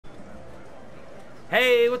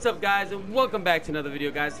Hey, what's up guys, and welcome back to another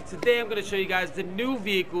video, guys. So today I'm going to show you guys the new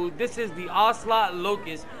vehicle. This is the Ocelot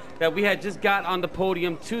Locust that we had just got on the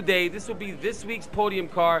podium today. This will be this week's podium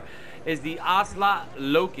car, is the Ocelot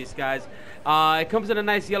Locust, guys. It comes in a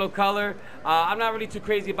nice yellow color. I'm not really too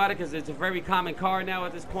crazy about it because it's a very common car now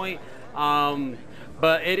at this point.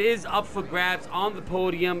 But it is up for grabs on the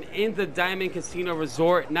podium in the Diamond Casino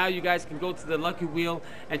Resort. Now you guys can go to the Lucky Wheel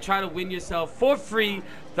and try to win yourself for free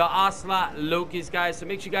the Ocelot Locust, guys. So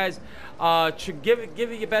make sure you guys give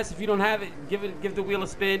it your best. If you don't have it, give the wheel a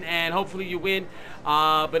spin, and hopefully you win.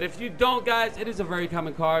 But if you don't, guys, it is a very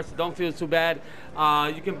common car, so don't feel too bad.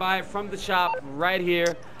 You can buy it from the shop right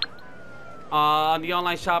here. On the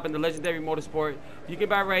online shop in the Legendary Motorsport. You can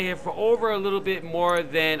buy it right here for over a little bit more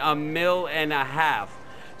than $1.5 million.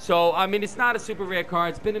 So, I mean, it's not a super rare car.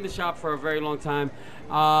 It's been in the shop for a very long time.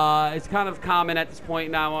 It's kind of common at this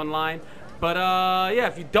point now online. But, yeah,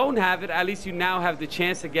 if you don't have it, at least you now have the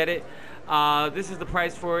chance to get it. This is the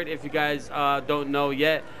price for it if you guys don't know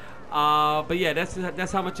yet. But yeah,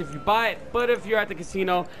 that's how much if you buy it. But if you're at the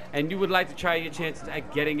casino and you would like to try your chances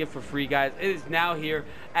at getting it for free, guys, it is now here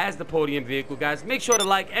as the podium vehicle, guys. Make sure to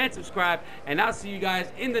like and subscribe, and I'll see you guys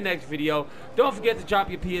in the next video. Don't forget to drop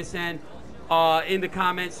your PSN in the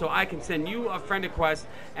comments so I can send you a friend request,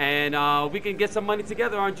 and we can get some money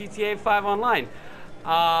together on GTA 5 Online.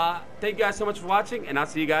 Thank you guys so much for watching, and I'll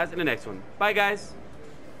see you guys in the next one. Bye, guys.